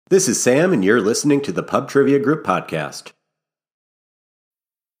This is Sam, and you're listening to the Pub Trivia Group podcast.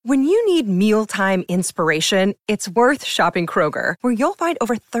 When you need mealtime inspiration, it's worth shopping Kroger, where you'll find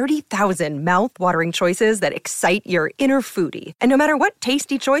over 30,000 mouth-watering choices that excite your inner foodie. And no matter what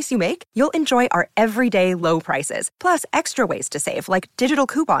tasty choice you make, you'll enjoy our everyday low prices, plus extra ways to save, like digital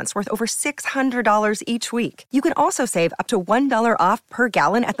coupons worth over $600 each week. You can also save up to $1 off per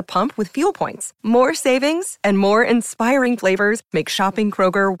gallon at the pump with fuel points. More savings and more inspiring flavors make shopping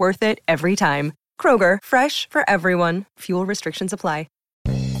Kroger worth it every time. Kroger, fresh for everyone. Fuel restrictions apply.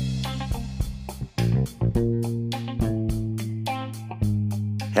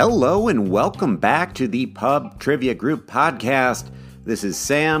 Hello and welcome back to the Pub Trivia Group podcast. This is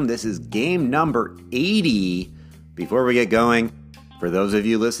Sam. This is game number 80. Before we get going, for those of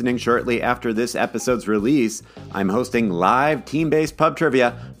you listening shortly after this episode's release, I'm hosting live team-based pub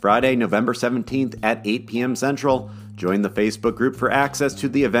trivia Friday, November 17th at 8 p.m. Central. Join the Facebook group for access to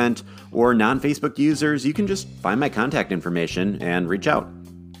the event, or non-Facebook users, you can just find my contact information and reach out.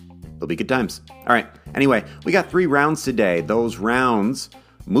 It'll be good times. All right. Anyway, we got 3 rounds today. Those rounds: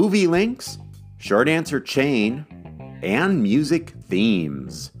 movie links, short answer chain, and music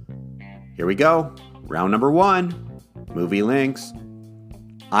themes. Here we go. Round number 1, movie links.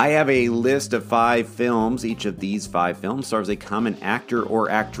 I have a list of 5 films. Each of these 5 films stars a common actor or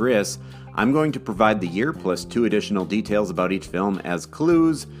actress. I'm going to provide the year plus 2 additional details about each film as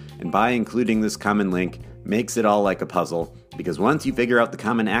clues, and by including this common link, makes it all like a puzzle, because once you figure out the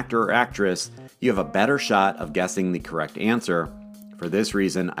common actor or actress, you have a better shot of guessing the correct answer. For this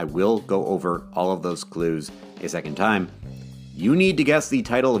reason, I will go over all of those clues a second time. You need to guess the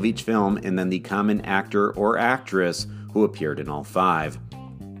title of each film and then the common actor or actress who appeared in all 5.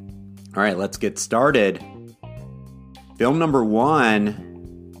 All right, let's get started. Film number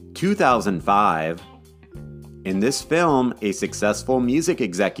 1, 2005. In this film, a successful music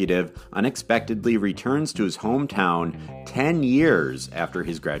executive unexpectedly returns to his hometown 10 years after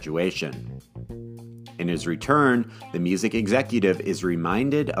his graduation. In his return, the music executive is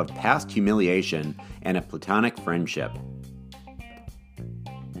reminded of past humiliation and a platonic friendship.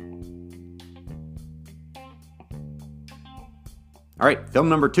 All right, film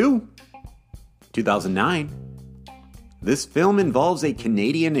number 2, 2009. This film involves a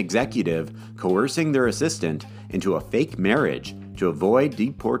Canadian executive coercing their assistant into a fake marriage to avoid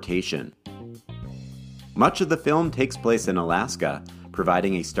deportation. Much of the film takes place in Alaska,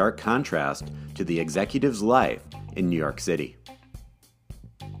 providing a stark contrast to the executive's life in New York City.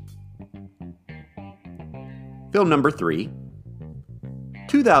 Film number 3,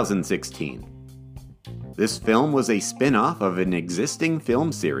 2016. This film was a spin-off of an existing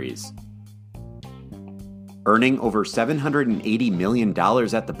film series. Earning over $780 million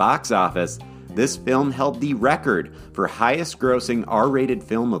at the box office, this film held the record for highest-grossing R-rated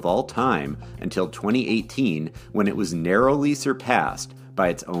film of all time until 2018, when it was narrowly surpassed by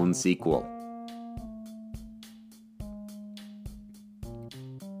its own sequel.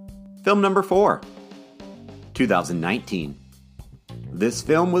 Film number 4, 2019. This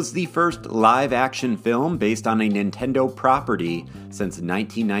film was the first live-action film based on a Nintendo property since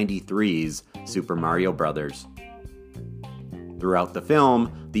 1993's Super Mario Bros. Throughout the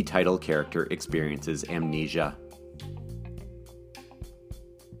film, the title character experiences amnesia.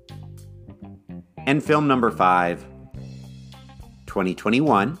 And film number 5,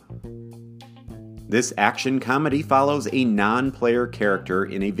 2021. This action comedy follows a non-player character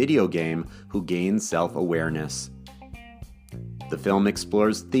in a video game who gains self-awareness. The film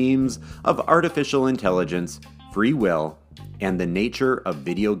explores themes of artificial intelligence, free will, and the nature of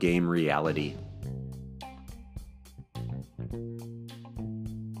video game reality.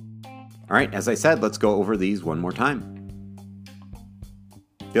 All right, as I said, let's go over these one more time.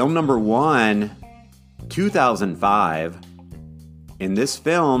 Film number 1, 2005. In this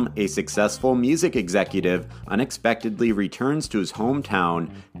film, a successful music executive unexpectedly returns to his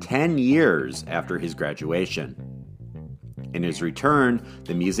hometown 10 years after his graduation. In his return,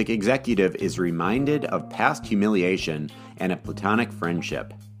 the music executive is reminded of past humiliation and a platonic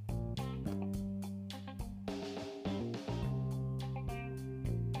friendship.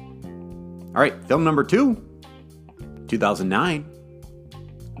 All right, film number 2, 2009.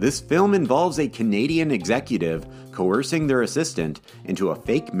 This film involves a Canadian executive coercing their assistant into a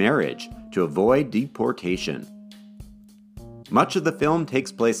fake marriage to avoid deportation. Much of the film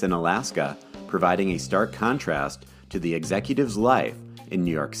takes place in Alaska, providing a stark contrast to the executive's life in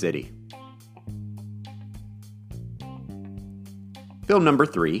New York City. Film number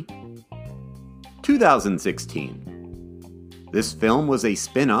 3, 2016. This film was a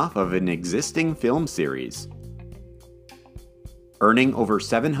spin-off of an existing film series. Earning over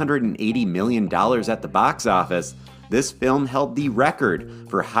 $780 million at the box office, this film held the record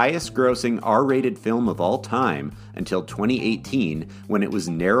for highest-grossing R-rated film of all time until 2018, when it was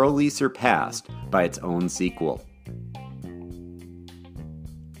narrowly surpassed by its own sequel.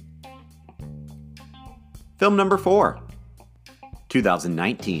 Film number 4,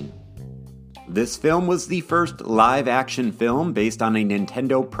 2019. This film was the first live-action film based on a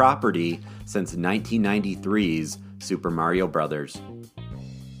Nintendo property since 1993's Super Mario Bros.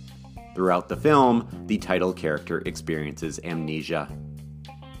 Throughout the film, the title character experiences amnesia.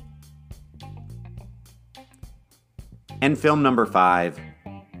 And film number 5,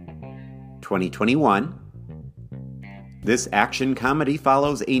 2021. This action comedy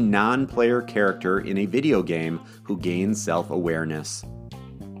follows a non-player character in a video game who gains self-awareness.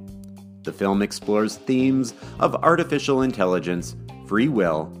 The film explores themes of artificial intelligence, free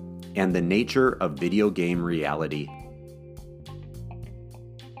will, and the nature of video game reality.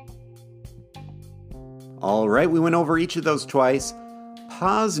 All right, we went over each of those twice.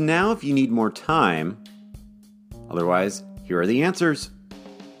 Pause now if you need more time. Otherwise, here are the answers.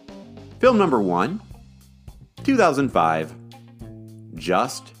 Film number 1, 2005,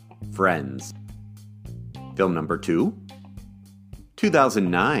 Just Friends. Film number 2,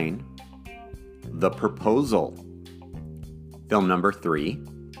 2009, The Proposal. Film number 3,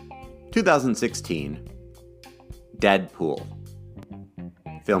 2016, Deadpool.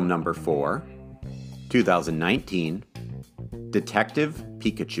 Film number 4, 2019, Detective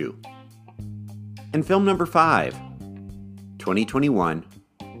Pikachu. And film number 5, 2021,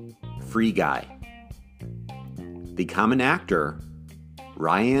 Free Guy. The common actor,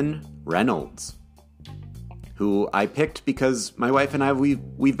 Ryan Reynolds, who I picked because my wife and I,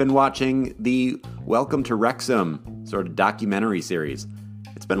 we've been watching the Welcome to Wrexham sort of documentary series.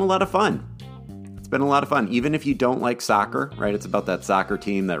 It's been a lot of fun. Even if you don't like soccer, right? It's about that soccer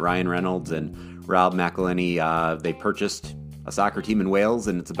team that Ryan Reynolds and Rob McElhenney, they purchased a soccer team in Wales,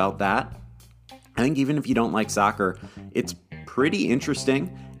 and it's about that. I think even if you don't like soccer, it's pretty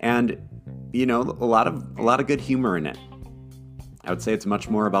interesting, and a lot of good humor in it. I would say it's much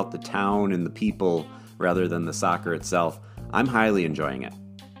more about the town and the people rather than the soccer itself. I'm highly enjoying it,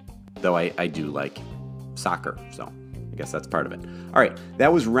 though I do like soccer, so I guess that's part of it. All right,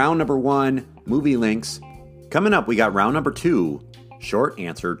 that was round number 1, movie links. Coming up, we got round number 2, short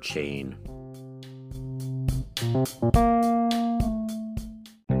answer chain.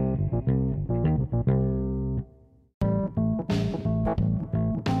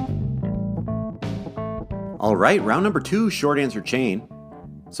 All right, round number 2, short answer chain.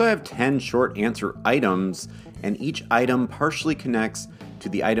 So I have 10 short answer items, and each item partially connects to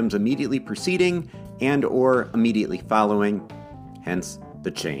the items immediately preceding and or immediately following, hence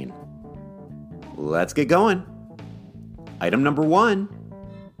the chain. Let's get going. Item number 1.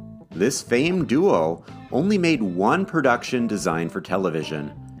 This famed duo only made one production designed for television,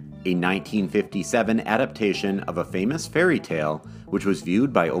 a 1957 adaptation of a famous fairy tale which was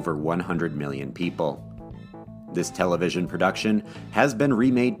viewed by over 100 million people. This television production has been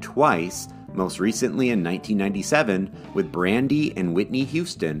remade twice, most recently in 1997 with Brandy and Whitney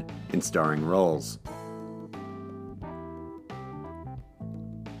Houston in starring roles.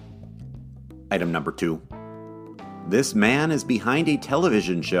 Item number 2. This man is behind a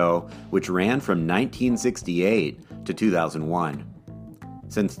television show which ran from 1968 to 2001.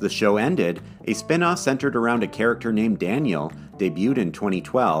 Since the show ended, a spin-off centered around a character named Daniel debuted in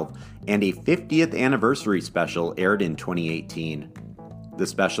 2012, and a 50th anniversary special aired in 2018. The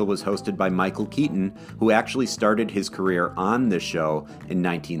special was hosted by Michael Keaton, who actually started his career on this show in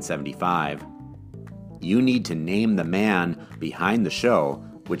 1975. You need to name the man behind the show,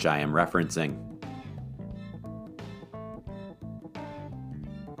 which I am referencing.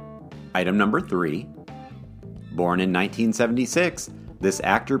 Item number 3. Born in 1976, this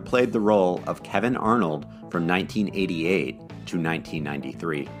actor played the role of Kevin Arnold from 1988 to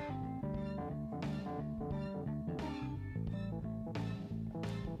 1993.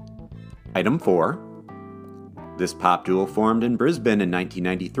 Item 4. This pop duo formed in Brisbane in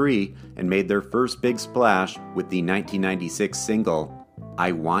 1993 and made their first big splash with the 1996 single,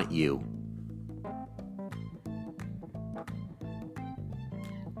 I Want You.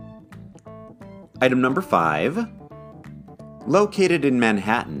 Item number 5. Located in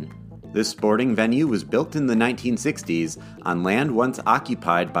Manhattan, this sporting venue was built in the 1960s on land once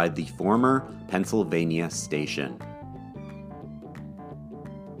occupied by the former Pennsylvania Station.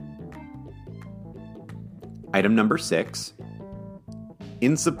 Item number 6.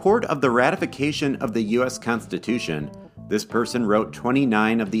 In support of the ratification of the U.S. Constitution, This person wrote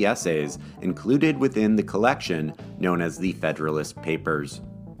 29 of the essays included within the collection known as the Federalist Papers.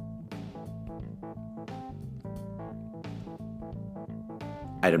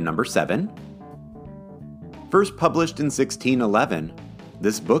 Item number 7. First published in 1611,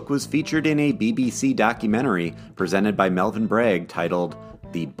 this book was featured in a BBC documentary presented by Melvyn Bragg titled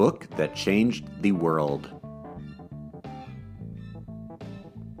The Book That Changed the World.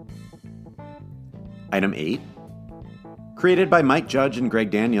 Item 8. Created by Mike Judge and Greg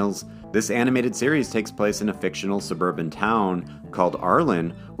Daniels, this animated series takes place in a fictional suburban town called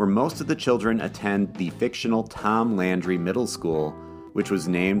Arlen, where most of the children attend the fictional Tom Landry Middle School, which was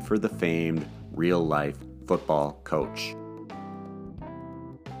named for the famed real-life football coach.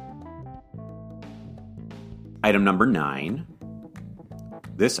 Item number 9.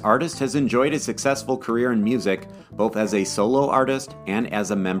 This artist has enjoyed a successful career in music, both as a solo artist and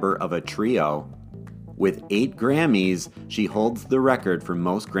as a member of a trio. With 8 Grammys, she holds the record for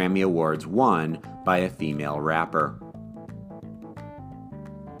most Grammy Awards won by a female rapper.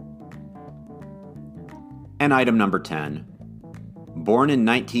 And item number 10. Born in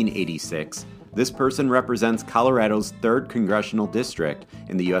 1986, this person represents Colorado's 3rd Congressional District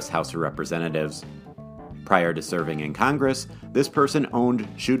in the U.S. House of Representatives. Prior to serving in Congress, this person owned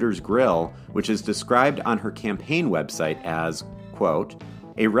Shooter's Grill, which is described on her campaign website as, quote,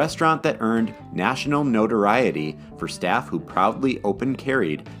 a restaurant that earned national notoriety for staff who proudly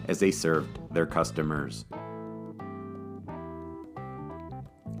open-carried as they served their customers.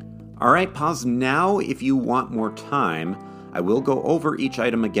 All right, pause now if you want more time. I will go over each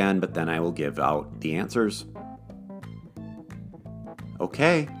item again, but then I will give out the answers.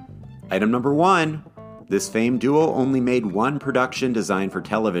 Okay, item number 1. This famed duo only made one production designed for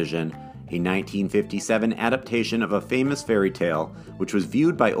television, a 1957 adaptation of a famous fairy tale, which was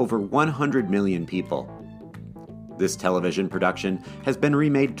viewed by over 100 million people. This television production has been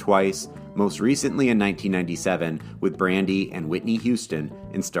remade twice, most recently in 1997 with Brandy and Whitney Houston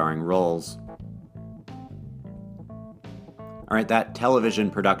in starring roles. All right, that television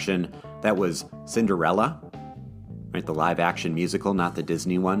production, that was Cinderella, right? The live-action musical, not the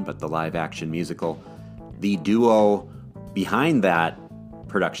Disney one, but the live-action musical. The duo behind that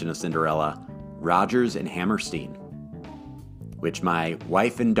production of Cinderella, Rodgers and Hammerstein, which my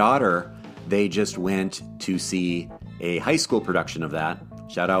wife and daughter, they just went to see a high school production of that.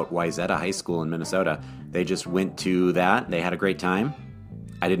 Shout out Wayzata High School in Minnesota. They just went to that. They had a great time.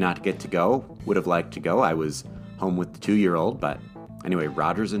 I did not get to go. Would have liked to go. I was home with the 2-year-old, but anyway,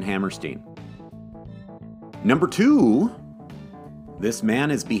 Rodgers and Hammerstein. Number 2, this man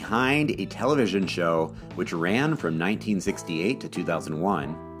is behind a television show which ran from 1968 to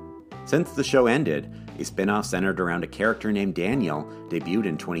 2001. Since the show ended, a spin-off centered around a character named Daniel debuted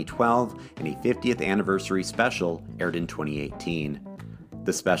in 2012, and a 50th anniversary special aired in 2018.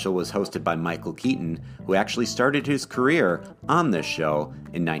 The special was hosted by Michael Keaton, who actually started his career on this show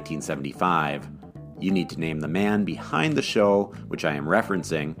in 1975. You need to name the man behind the show, which I am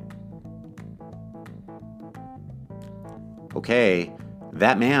referencing. Okay,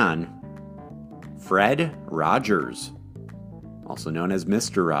 that man, Fred Rogers, also known as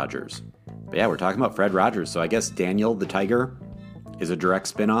Mr. Rogers. But yeah, we're talking about Fred Rogers, so I guess Daniel the Tiger is a direct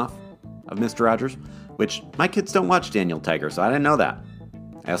spin-off of Mr. Rogers, which my kids don't watch Daniel Tiger, so I didn't know that.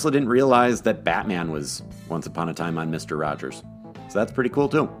 I also didn't realize that Batman was once upon a time on Mr. Rogers. So that's pretty cool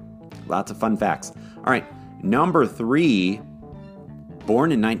too. Lots of fun facts. All right, number 3,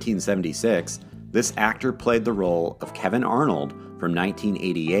 born in 1976, this actor played the role of Kevin Arnold from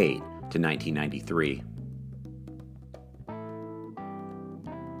 1988 to 1993.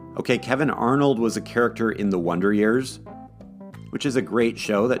 Okay, Kevin Arnold was a character in The Wonder Years, which is a great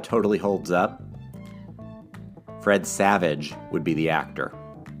show that totally holds up. Fred Savage would be the actor.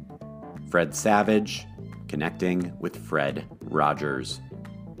 Fred Savage connecting with Fred Rogers.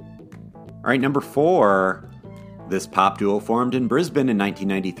 All right, number 4. This pop duo formed in Brisbane in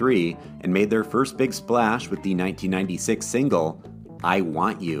 1993 and made their first big splash with the 1996 single, I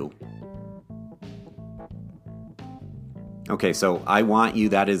Want You. Okay, so I Want You,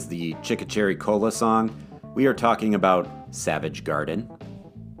 that is the Chicka-Cherry Cola song. We are talking about Savage Garden.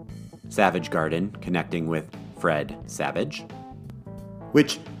 Savage Garden connecting with Fred Savage.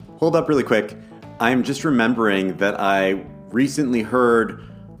 Which, hold up really quick, I'm just remembering that I recently heard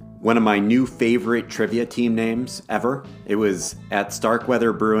one of my new favorite trivia team names ever. It was at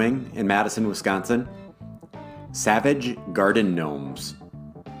Starkweather Brewing in Madison, Wisconsin. Savage Garden Gnomes.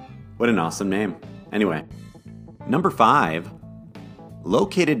 What an awesome name. Anyway, number 5.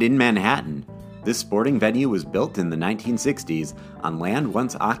 Located in Manhattan, this sporting venue was built in the 1960s on land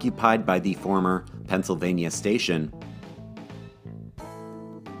once occupied by the former Pennsylvania Station.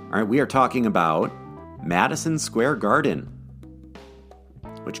 All right, we are talking about Madison Square Garden,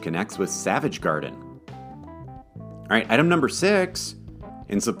 which connects with Savage Garden. All right, item number 6.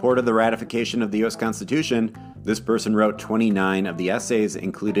 In support of the ratification of the U.S. Constitution, this person wrote 29 of the essays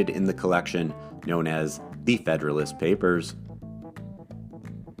included in the collection known as the Federalist Papers.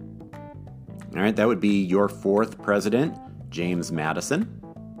 All right, that would be your 4th president, James Madison.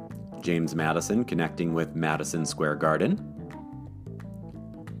 James Madison connecting with Madison Square Garden.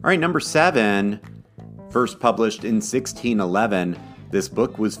 All right, number 7. First published in 1611, this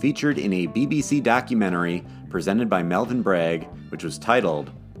book was featured in a BBC documentary presented by Melvyn Bragg, which was titled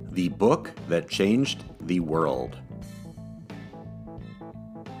The Book That Changed the World.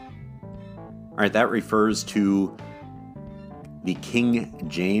 All right, that refers to the King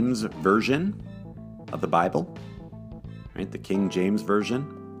James Version of the Bible. All right, the King James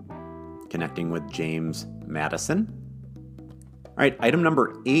Version, connecting with James Madison. All right, item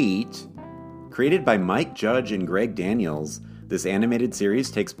number 8. Created by Mike Judge and Greg Daniels, this animated series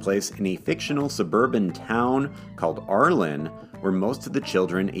takes place in a fictional suburban town called Arlen, where most of the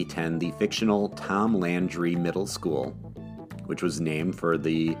children attend the fictional Tom Landry Middle School, which was named for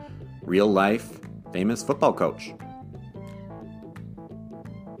the real-life famous football coach.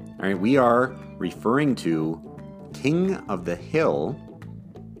 All right, we are referring to King of the Hill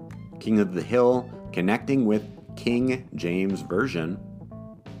connecting with King James Version.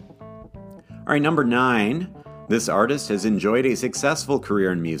 All right, number 9. This artist has enjoyed a successful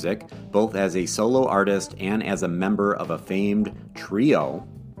career in music, both as a solo artist and as a member of a famed trio.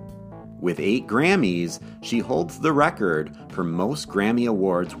 With 8 Grammys, she holds the record for most Grammy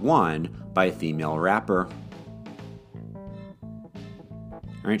Awards won by a female rapper.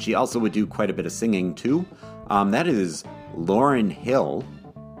 All right, she also would do quite a bit of singing too. That is Lauryn Hill.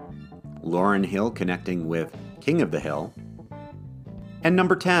 Lauryn Hill connecting with King of the Hill. And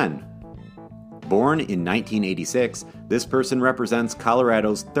number 10. Born in 1986, this person represents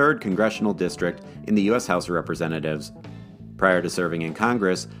Colorado's 3rd congressional district in the U.S. House of Representatives. Prior to serving in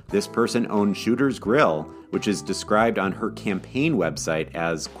Congress, this person owned Shooter's Grill, which is described on her campaign website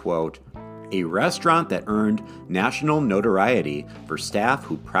as, quote, a restaurant that earned national notoriety for staff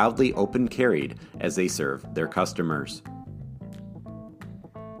who proudly open-carried as they served their customers.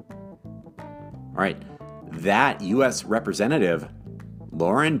 All right, that U.S. Representative,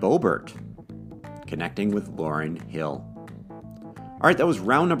 Lauren Boebert, connecting with Lauryn Hill. All right, that was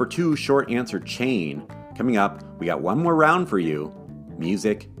round number 2, short answer chain. Coming up, we got one more round for you,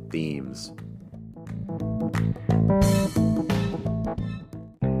 music themes.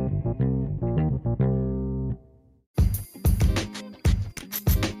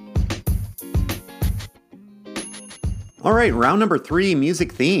 All right, round number 3,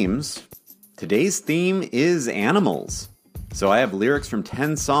 music themes. Today's theme is animals. So I have lyrics from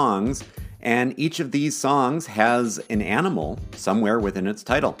 10 songs, and each of these songs has an animal somewhere within its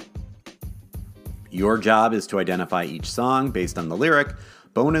title. Your job is to identify each song based on the lyric.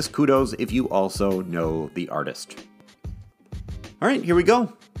 Bonus kudos if you also know the artist. All right, here we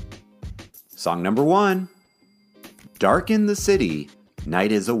go. Song number 1. Dark in the city,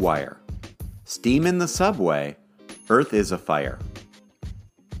 night is a wire. Steam in the subway, earth is a fire.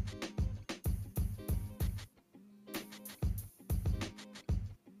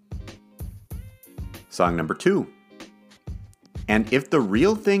 Song number 2. And if the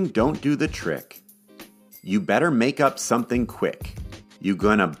real thing don't do the trick, you better make up something quick. You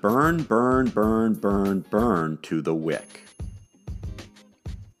gonna burn, burn, burn, burn, burn to the wick.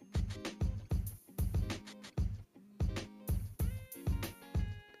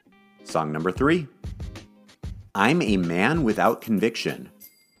 Song number 3. I'm a man without conviction.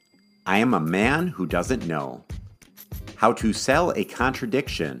 I am a man who doesn't know how to sell a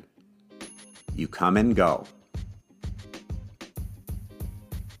contradiction. You come and go.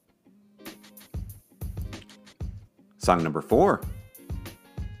 Song number 4.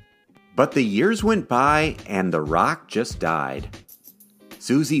 But the years went by and the rock just died.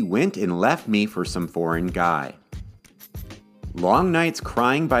 Susie went and left me for some foreign guy. Long nights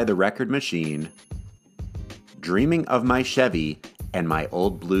crying by the record machine, dreaming of my Chevy and my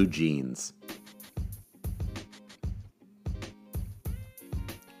old blue jeans.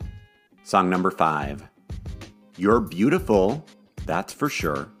 Song number 5. You're beautiful, that's for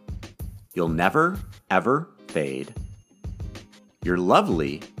sure. You'll never, ever fade. You're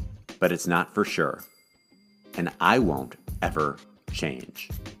lovely, but it's not for sure. And I won't ever change.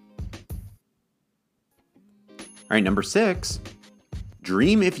 All right, number 6.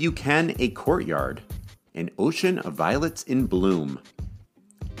 Dream if you can a courtyard, an ocean of violets in bloom.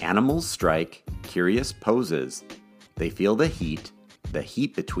 Animals strike curious poses. They feel the heat the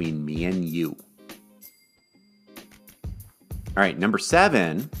heat between me and you. All right, number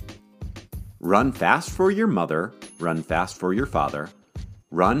 7, run fast for your mother, run fast for your father,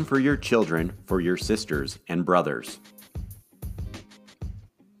 run for your children, for your sisters and brothers.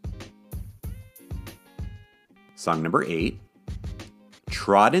 Song number 8,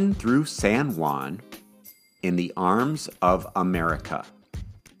 trodden through San Juan in the arms of America.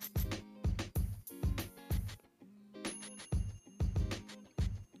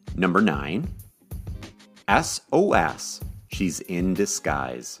 Number 9, SOS, she's in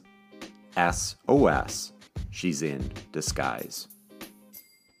disguise. SOS, she's in disguise.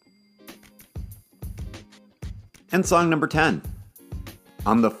 And song number 10,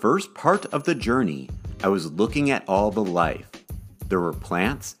 on the first part of the journey, I was looking at all the life. There were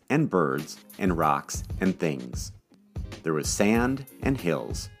plants and birds and rocks and things. There was sand and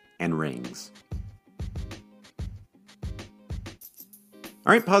hills and rings.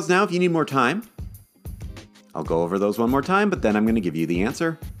 All right, pause now if you need more time. I'll go over those one more time, but then I'm going to give you the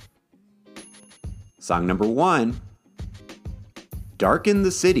answer. Song number 1, dark in the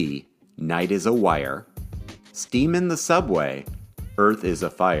city, night is a wire. Steam in the subway, earth is a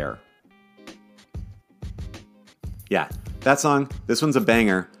fire. Yeah, that song, this one's a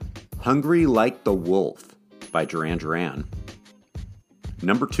banger. Hungry Like the Wolf by Duran Duran.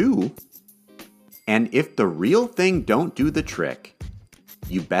 Number 2, and if the real thing don't do the trick,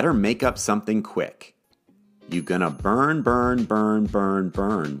 you better make up something quick. You gonna burn, burn, burn, burn,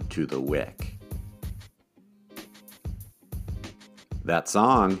 burn to the wick. That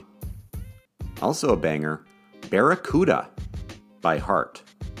song, also a banger, Barracuda by Heart.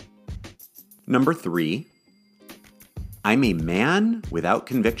 Number 3, I'm a man without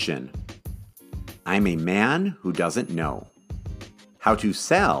conviction. I'm a man who doesn't know how to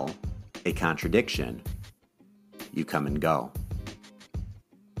sell a contradiction. You come and go.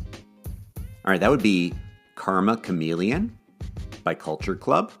 All right, that would be Karma Chameleon by Culture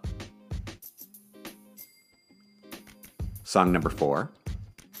Club. Song number 4,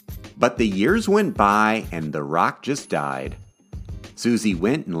 but the years went by and the rock just died. Susie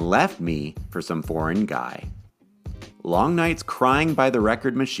went and left me for some foreign guy. Long nights crying by the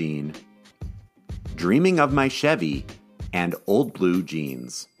record machine, dreaming of my Chevy and old blue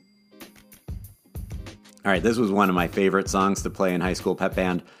jeans. All right, this was one of my favorite songs to play in high school pep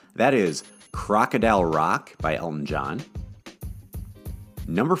band. That is Crocodile Rock by Elton John.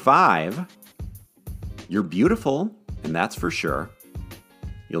 Number 5, you're beautiful, and that's for sure.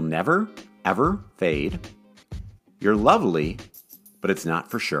 You'll never, ever fade. You're lovely, but it's not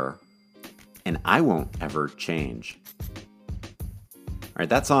for sure. And I won't ever change. All right,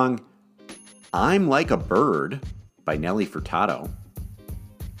 that song, I'm Like a Bird by Nelly Furtado,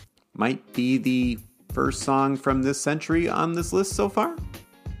 might be the first song from this century on this list so far.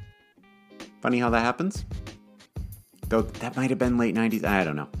 Funny how that happens. Though that might have been late 90s. I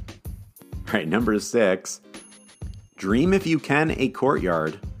don't know. All right, number 6. Dream if you can a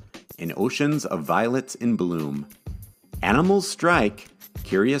courtyard in oceans of violets in bloom. Animals strike,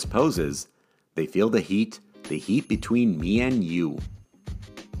 curious poses. They feel the heat between me and you.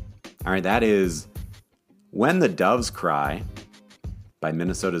 All right, that is When the Doves Cry by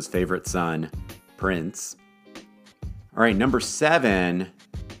Minnesota's favorite son, Prince. All right, number 7.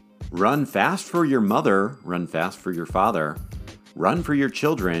 Run fast for your mother, run fast for your father, run for your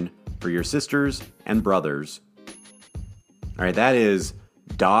children, for your sisters and brothers. All right, that is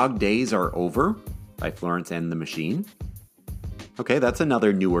Dog Days Are Over by Florence and the Machine. Okay, that's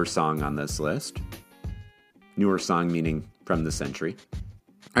another newer song on this list. Newer song meaning from the century.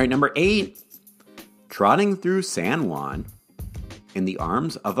 All right, number 8, Trotting Through San Juan in the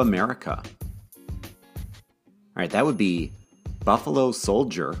Arms of America. All right, that would be Buffalo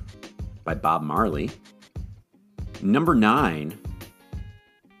Soldier by Bob Marley. Number 9,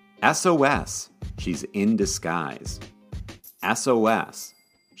 SOS, She's in Disguise. SOS,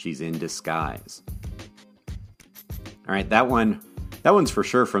 She's in Disguise. All right, that one's for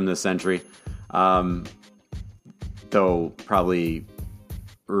sure from this century, though probably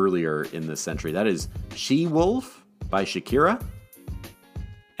earlier in this century. That is She-Wolf by Shakira.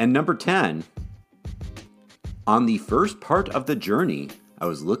 And number 10, on the first part of the journey, I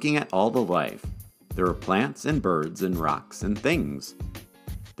was looking at all the life. There were plants and birds and rocks and things.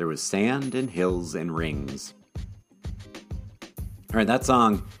 There was sand and hills and rings. All right, that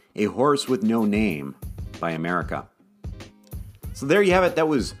song, A Horse with No Name by America. So there you have it. That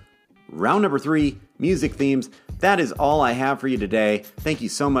was round number 3, music themes. That is all I have for you today. Thank you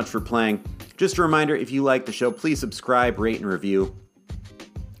so much for playing. Just a reminder, if you like the show, please subscribe, rate, and review.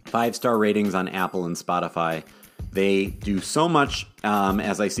 5-star ratings on Apple and Spotify They do so much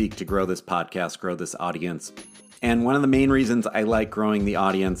as I seek to grow this podcast, grow this audience. And one of the main reasons I like growing the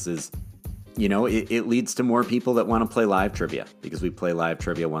audience is, it leads to more people that want to play live trivia, because we play live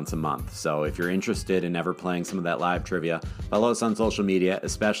trivia once a month. So if you're interested in ever playing some of that live trivia, follow us on social media,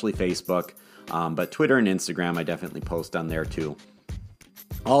 especially Facebook, but Twitter and Instagram, I definitely post on there too.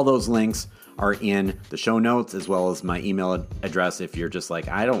 All those links are in the show notes, as well as my email address if you're just like,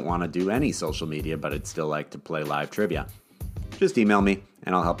 I don't want to do any social media, but I'd still like to play live trivia. Just email me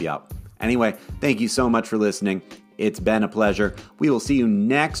and I'll help you out. Anyway, thank you so much for listening. It's been a pleasure. We will see you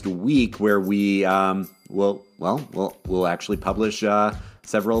next week, where we we'll actually publish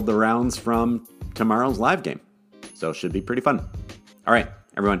several of the rounds from tomorrow's live game. So it should be pretty fun. All right,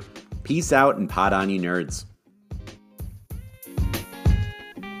 everyone, peace out and pod on, you nerds.